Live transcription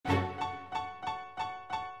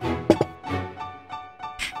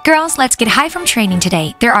Girls, let's get high from training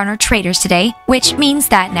today. There are no traitors today, which means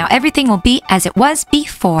that now everything will be as it was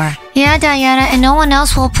before. Yeah, Diana, and no one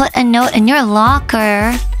else will put a note in your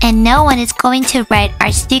locker. And no one is going to write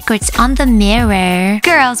our secrets on the mirror.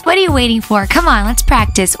 Girls, what are you waiting for? Come on, let's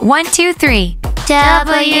practice. 1, 2, 3.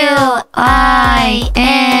 W-I-N,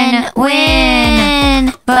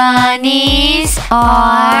 win. Bunnies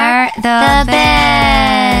are the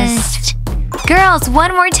best. Girls,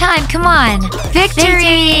 one more time, come on.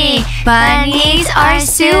 Victory! Bunnies are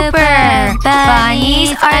super.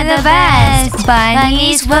 Bunnies are the best.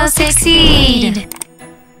 Bunnies will succeed.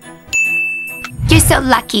 You're so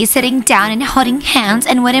lucky sitting down and holding hands,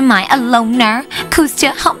 and what am I, a loner?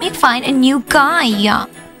 Kustya, help me find a new guy.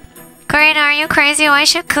 Green, are you crazy? Why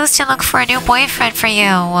should Kustya look for a new boyfriend for you?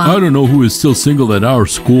 I don't know who is still single at our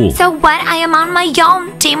school. So what? I am on my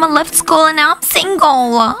own. Dima left school and now I'm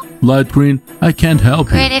single. Light Green, I can't help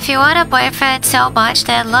you. Green, if you want a boyfriend so much,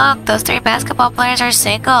 then look, those 3 basketball players are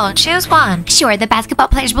single. Choose one. Sure, the basketball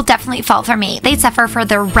players will definitely fall for me. They suffer for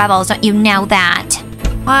their rebels, don't you know that?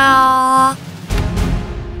 Well...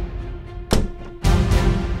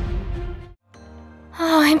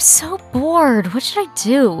 Oh, I'm so bored. What should I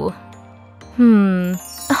do?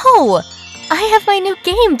 Oh! I have my new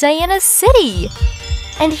game, Diana's City!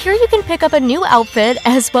 And here you can pick up a new outfit,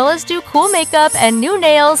 as well as do cool makeup and new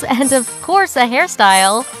nails, and of course a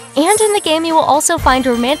hairstyle. And in the game you will also find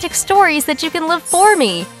romantic stories that you can live for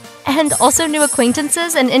me. And also new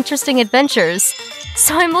acquaintances and interesting adventures.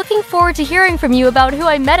 So I'm looking forward to hearing from you about who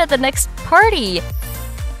I met at the next party.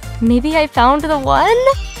 Maybe I found the one?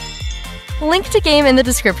 Link to game in the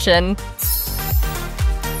description.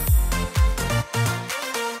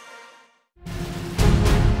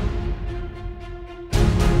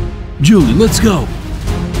 Julie, let's go.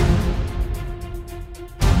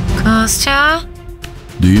 Kustya?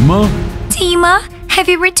 Dima? Dima, have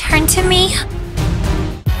you returned to me?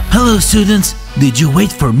 Hello, students. Did you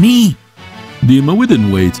wait for me? Dima, we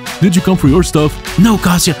didn't wait. Did you come for your stuff? No,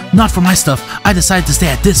 Kostya, not for my stuff. I decided to stay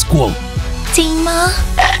at this school. Dima?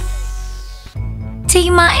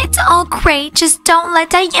 Dima, it's all great. Just don't let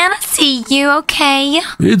Diana see you, okay?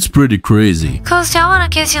 It's pretty crazy. Kustya, I wanna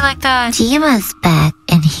kiss you like that. Dima's back,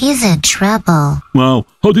 and he's in trouble. Wow,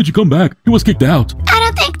 how did you come back? He was kicked out. I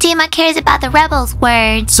don't think Dima cares about the rebels'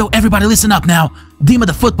 words. So everybody listen up now. Dima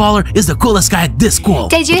the footballer is the coolest guy at this school.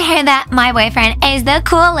 Did you hear that? My boyfriend is the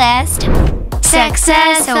coolest.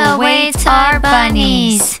 Success awaits our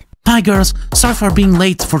bunnies. Hi, girls. Sorry for being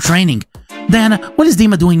late for training. Diana, what is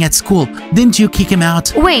Dima doing at school? Didn't you kick him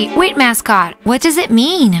out? Wait, mascot. What does it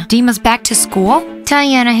mean? Dima's back to school?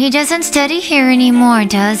 Diana, he doesn't study here anymore,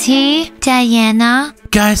 does he? Diana?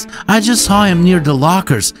 Guys, I just saw him near the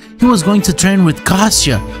lockers. He was going to train with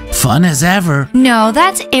Kostya. Fun as ever. No,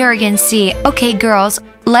 that's arrogancy. Okay, girls,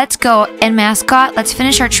 let's go. And mascot, let's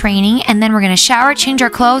finish our training, and then we're gonna shower, change our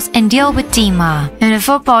clothes, and deal with Dima. And a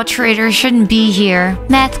football traitor shouldn't be here.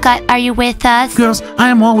 Mascot, are you with us? Girls, I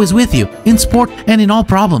am always with you, in sport and in all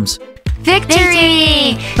problems.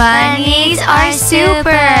 Victory! Bunnies are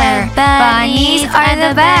super! Bunnies are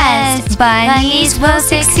the best! Bunnies will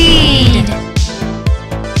succeed!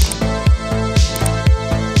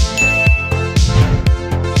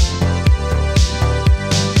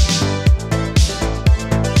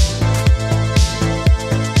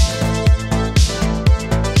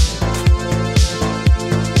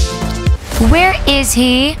 Where is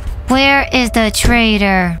he? Where is the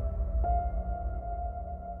traitor?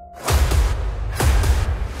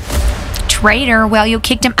 Traitor? Well, you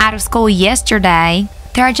kicked him out of school yesterday.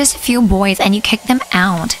 There are just a few boys and you kicked them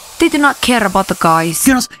out. They do not care about the guys.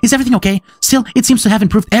 Girls, is everything okay? Still, it seems to have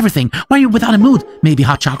improved everything. Why are you without a mood? Maybe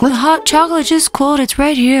hot chocolate? The hot chocolate just cold. It's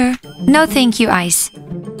right here. No, thank you, Ice.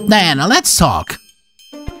 Diana, let's talk.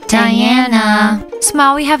 Diana.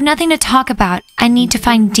 Smile, we have nothing to talk about. I need to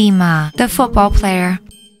find Dima, the football player.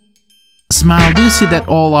 Smile, do you see that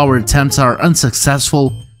all our attempts are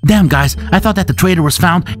unsuccessful? Damn, guys, I thought that the traitor was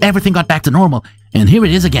found, everything got back to normal. And here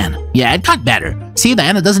it is again. Yeah, it got better. See,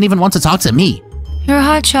 Diana doesn't even want to talk to me. Your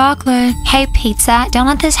hot chocolate. Hey, Pizza, don't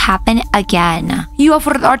let this happen again. You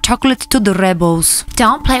offered our chocolate to the rebels.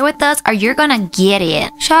 Don't play with us or you're gonna get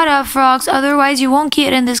it. Shut up, frogs, otherwise you won't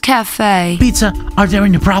get in this cafe. Pizza, are there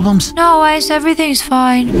any problems? No, Ice, everything's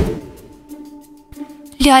fine.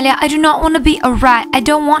 Lilia, I do not want to be a rat. I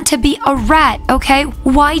don't want to be a rat, okay?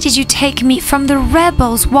 Why did you take me from the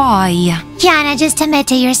rebels? Why? Yana, just admit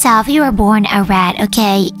to yourself, you were born a rat,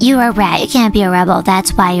 okay? You're a rat, you can't be a rebel.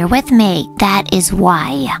 That's why you're with me. That is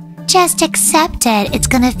why. Just accept it. It's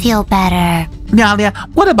gonna feel better. Lilia,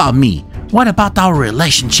 what about me? what about our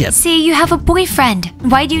relationship? See, you have a boyfriend.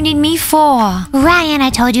 Why do you need me for? Ryan, I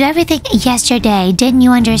told you everything yesterday. Didn't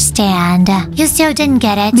you understand? You still didn't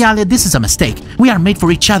get it. Yalia, this is a mistake. We are made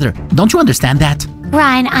for each other. Don't you understand that?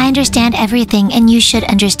 Ryan, I understand everything, and you should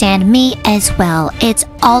understand me as well. It's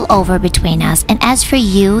all over between us. And as for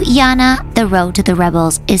you, Yana, the road to the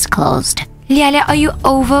rebels is closed. Liala, are you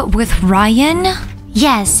over with Ryan?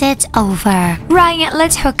 Yes, it's over. Ryan,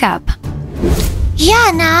 let's hook up.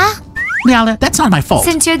 Yana! Yalia, that's not my fault.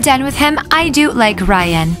 Since you're done with him, I do like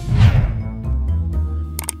Ryan.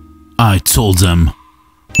 I told them.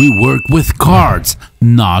 We work with cards,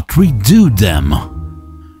 not redo them.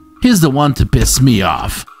 He's the one to piss me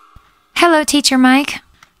off. Hello, Teacher Mike.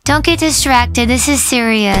 Don't get distracted. This is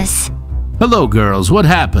serious. Hello, girls. What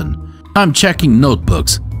happened? I'm checking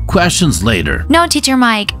notebooks. Questions later. No, Teacher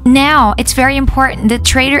Mike. Now, it's very important. The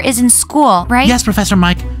traitor is in school, right? Yes, Professor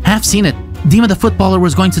Mike. I've seen it. Dima the footballer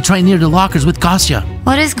was going to train near the lockers with Kostya.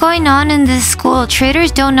 What is going on in this school?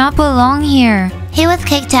 Traitors do not belong here. He was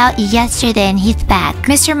kicked out yesterday and he's back.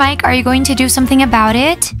 Mr. Mike, are you going to do something about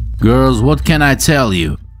it? Girls, what can I tell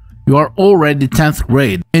you? You are already 10th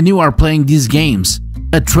grade and you are playing these games.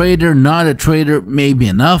 A traitor, not a traitor, may be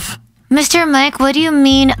enough. Mr. Mike, what do you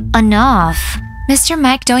mean, enough? Mr.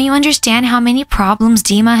 Mike, don't you understand how many problems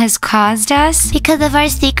Dima has caused us? Because of our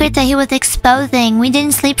secret that he was exposing, we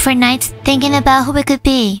didn't sleep for nights thinking about who it could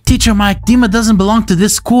be. Teacher Mike, Dima doesn't belong to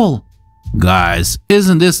this school. Guys,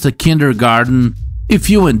 isn't this the kindergarten? If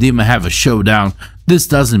you and Dima have a showdown, this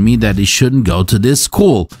doesn't mean that he shouldn't go to this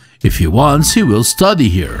school. If he wants, he will study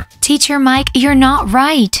here. Teacher Mike, you're not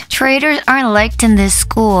right. Traitors aren't liked in this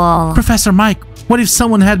school. Professor Mike, what if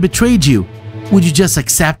someone had betrayed you? Would you just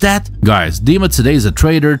accept that? Guys, Dima today is a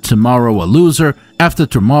traitor, tomorrow a loser, after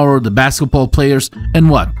tomorrow the basketball players, and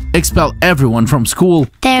what? Expel everyone from school?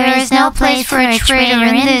 There is no place for a traitor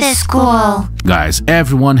in this school. Guys,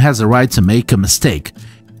 everyone has a right to make a mistake.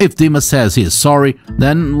 If Dima says he is sorry,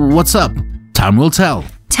 then what's up? Time will tell.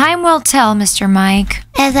 Time will tell, Mr. Mike.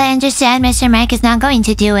 As I understand, Mr. Mike is not going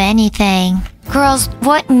to do anything. Girls,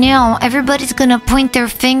 what now? Everybody's gonna point their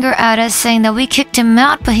finger at us saying that we kicked him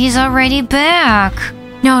out, but he's already back.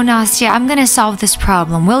 No, Nastya, I'm gonna solve this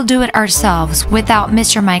problem. We'll do it ourselves without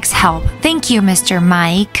Mr. Mike's help. Thank you, Mr.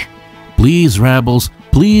 Mike. Please, rebels,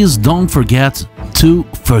 please don't forget to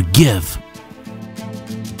forgive.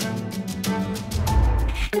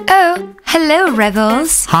 Oh, hello,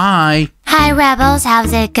 rebels. Hi. Hi, Rebels.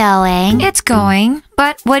 How's it going? It's going.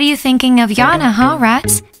 But what are you thinking of Yana, huh,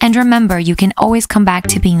 rats? And remember, you can always come back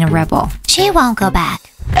to being a rebel. She won't go back.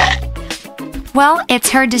 Well,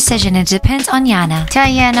 it's her decision. It depends on Yana.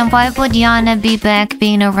 Diana, why would Yana be back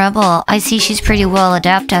being a rebel? I see she's pretty well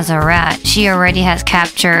adept as a rat. She already has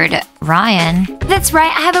captured Ryan. That's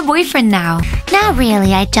right, I have a boyfriend now. Not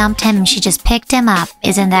really. I dumped him and she just picked him up.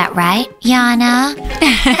 Isn't that right, Yana?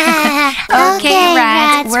 Okay,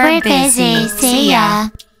 rats, we're busy. See ya.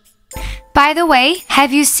 By the way,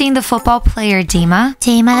 have you seen the football player Dima?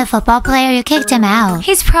 Dima, the football player, you kicked him out.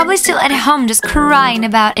 He's probably still at home just crying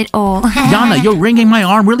about it all. Yana, you're wringing my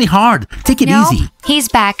arm really hard. Take it easy. He's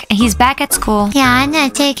back. He's back at school.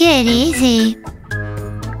 Yana, take it easy.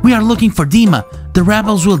 We are looking for Dima. The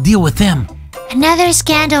rebels will deal with him. Another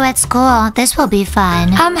scandal at school. This will be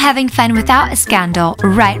fun. I'm having fun without a scandal.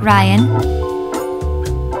 Right, Ryan?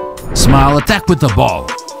 Smile, attack with the ball.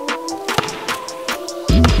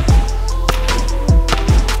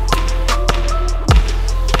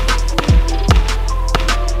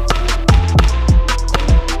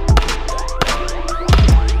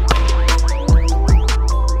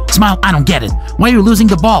 Smile, I don't get it. Why are you losing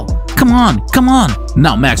the ball? Come on, come on.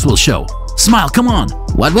 Now Max will show. Smile, come on.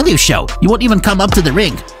 What will you show? You won't even come up to the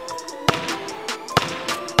ring.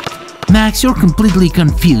 Max, you're completely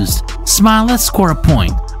confused. Smile, let's score a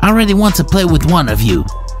point. I already want to play with one of you.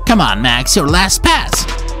 Come on, Max, your last pass.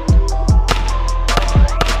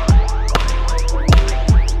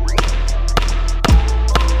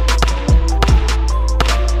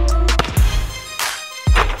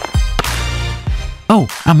 Oh,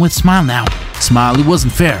 I'm with Smile now. Smile, it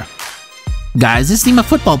wasn't fair. Guys, this Dima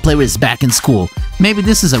football player is back in school. Maybe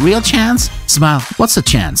this is a real chance? Smile, what's the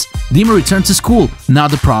chance? Dima returned to school. Now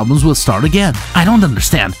the problems will start again. I don't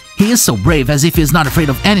understand. He is so brave as if he's not afraid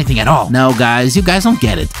of anything at all. No, guys, you guys don't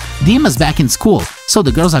get it. Dima's back in school, so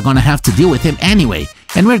the girls are gonna have to deal with him anyway.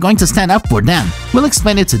 and we're going to stand up for them. We'll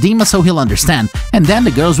explain it to Dima so he'll understand, and then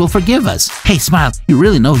the girls will forgive us. Hey, Smile, you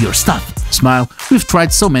really know your stuff. Smile, we've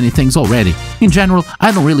tried so many things already. In general,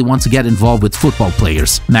 I don't really want to get involved with football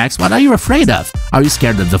players. Max, what are you afraid of? Are you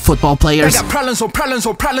scared of the football players? I got problems on problems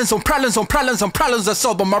on problems on problems on problems on problems I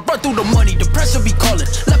solve them. I run through the money, the pressure be calling.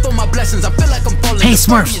 Left on my blessings, I feel like I'm falling. Hey,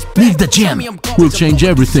 Smurfs, leave the gym. We'll change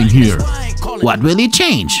everything here. What will you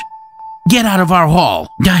change? Get out of our hall.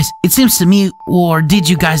 Guys, it seems to me, or did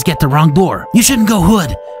you guys get the wrong door? You shouldn't go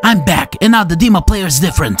hood. I'm back, and now the Dima player is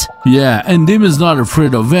different. Yeah, and Dima's not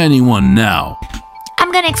afraid of anyone now.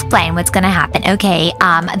 I'm gonna explain what's gonna happen, okay?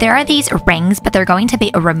 There are these rings, but they're going to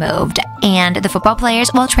be removed, and the football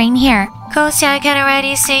players will train here. Kostya, I can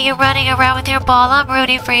already see you running around with your ball. I'm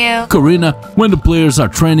rooting for you. Karina, when the players are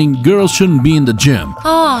training, girls shouldn't be in the gym.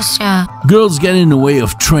 Kostya. Girls get in the way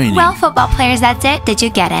of training. Well, football players, that's it. Did you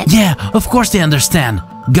get it? Yeah, of course they understand.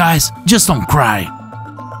 Guys, just don't cry.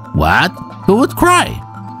 What? Who would cry?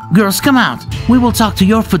 Girls, come out. We will talk to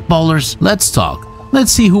your footballers. Let's talk.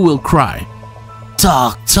 Let's see who will cry.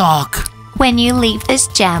 Talk. When you leave this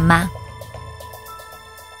gym.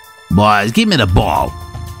 Boys, give me the ball.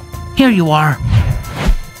 Here you are.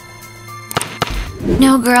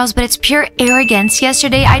 No, girls, but it's pure arrogance.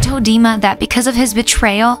 Yesterday, I told Dima that because of his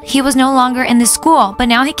betrayal, he was no longer in the school. But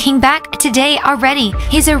now he came back today already.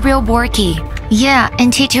 He's a real Borky. Yeah,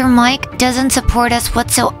 and Teacher Mike doesn't support us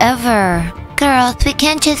whatsoever. Girls, we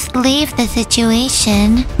can't just leave the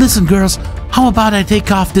situation. Listen, girls, how about I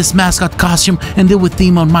take off this mascot costume and deal with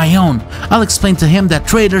Dima on my own? I'll explain to him that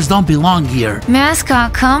traitors don't belong here.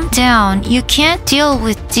 Mascot, calm down. You can't deal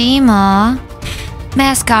with Dima.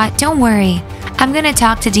 Mascot, don't worry. I'm gonna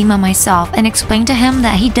talk to Dima myself and explain to him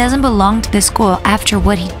that he doesn't belong to the school after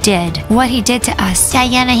what he did. What he did to us.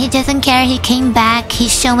 Diana, he doesn't care. He came back.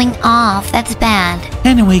 He's showing off. That's bad.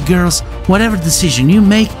 Anyway, girls, whatever decision you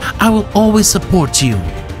make, I will always support you.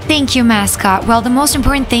 Thank you, Mascot. Well, the most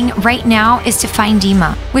important thing right now is to find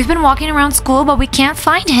Dima. We've been walking around school, but we can't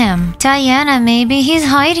find him. Diana, maybe he's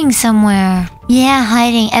hiding somewhere. Yeah,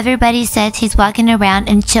 hiding. Everybody says he's walking around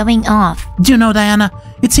and showing off. Do you know, Diana?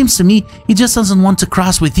 It seems to me he just doesn't want to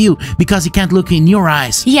cross with you because he can't look in your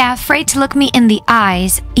eyes. Yeah, afraid to look me in the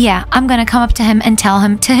eyes. Yeah, I'm gonna come up to him and tell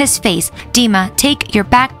him to his face, Dima, take your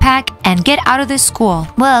backpack and get out of this school.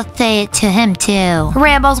 We'll say it to him too.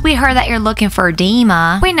 Rebels, we heard that you're looking for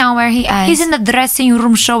Dima. We know where he is. He's in the dressing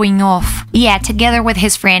room showing off. Yeah, together with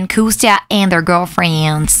his friend Kostya and their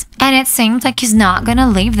girlfriends. And it seems like he's not gonna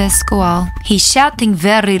leave this school. He's shouting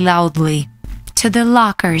very loudly. To the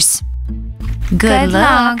lockers. Good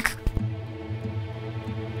luck.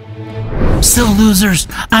 So, losers,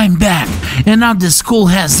 I'm back, and now this school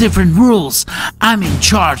has different rules. I'm in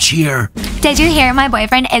charge here. Did you hear? My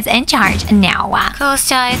boyfriend is in charge now.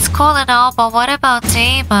 Kostya, it's cool and all, but what about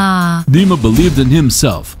Dima? Dima believed in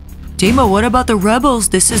himself. Dima, what about the rebels?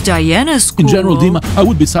 This is Diana's school. In general, Dima, I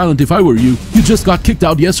would be silent if I were you. You just got kicked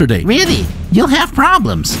out yesterday. Really? You'll have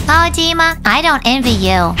problems. Oh, Dima, I don't envy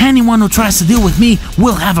you. Anyone who tries to deal with me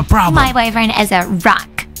will have a problem. My boyfriend is a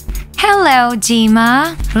rock. Hello,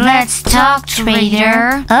 Dima. Let's talk,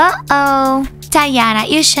 traitor. Uh-oh. Diana,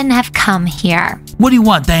 you shouldn't have come here. What do you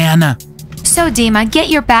want, Diana? So, Dima, get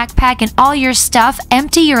your backpack and all your stuff,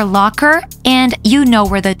 empty your locker, and you know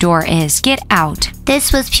where the door is. Get out.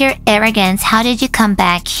 This was pure arrogance. How did you come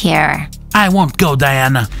back here? I won't go,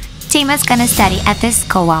 Diana. Dima's gonna study at this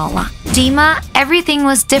school. Dima, everything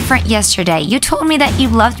was different yesterday. You told me that you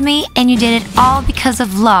loved me and you did it all because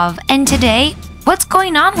of love. And today, what's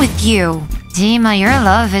going on with you? Dima, your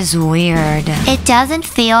love is weird. It doesn't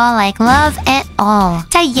feel like love at all.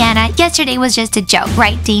 Diana, yesterday was just a joke,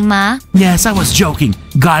 right, Dima? Yes, I was joking.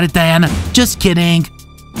 Got it, Diana? Just kidding.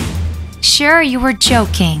 Sure, you were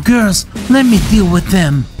joking. Girls, let me deal with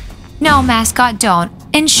them. No, mascot, don't.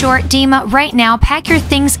 In short, Dima, right now, pack your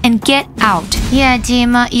things and get out. Yeah,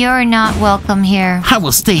 Dima, you're not welcome here. I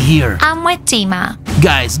will stay here. I'm with Dima.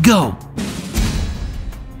 Guys, go.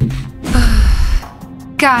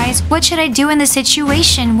 Guys, what should I do in this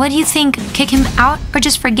situation? What do you think? Kick him out or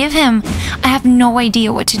just forgive him? I have no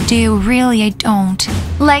idea what to do. Really, I don't.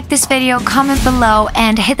 Like this video, comment below,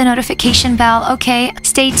 and hit the notification bell, okay?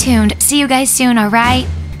 Stay tuned. See you guys soon, alright?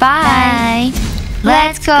 Bye.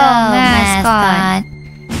 Let's go, mascot.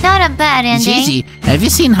 Not a bad ending. Gigi, have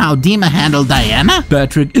you seen how Dima handled Diana?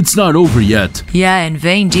 Patrick, it's not over yet. Yeah, in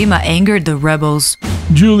vain Dima angered the rebels.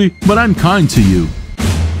 Julie, but I'm kind to you.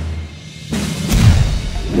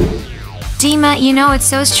 Dima, you know, it's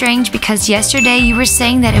so strange because yesterday you were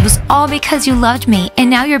saying that it was all because you loved me, and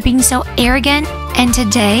now you're being so arrogant, and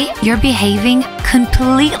today you're behaving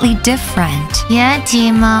completely different. Yeah,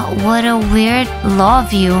 Dima, what a weird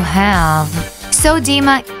love you have. So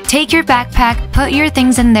Dima, take your backpack, put your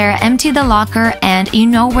things in there, empty the locker, and you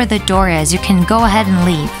know where the door is. You can go ahead and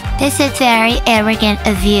leave. This is very arrogant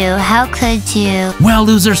of you. How could you? Well,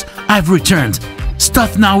 losers, I've returned.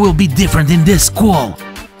 Stuff now will be different in this school.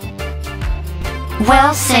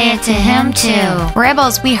 Well, say it to him too.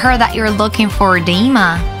 Rebels, we heard that you're looking for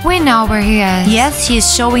Dima. We know where he is. Yes,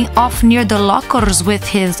 he's showing off near the lockers with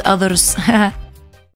his others.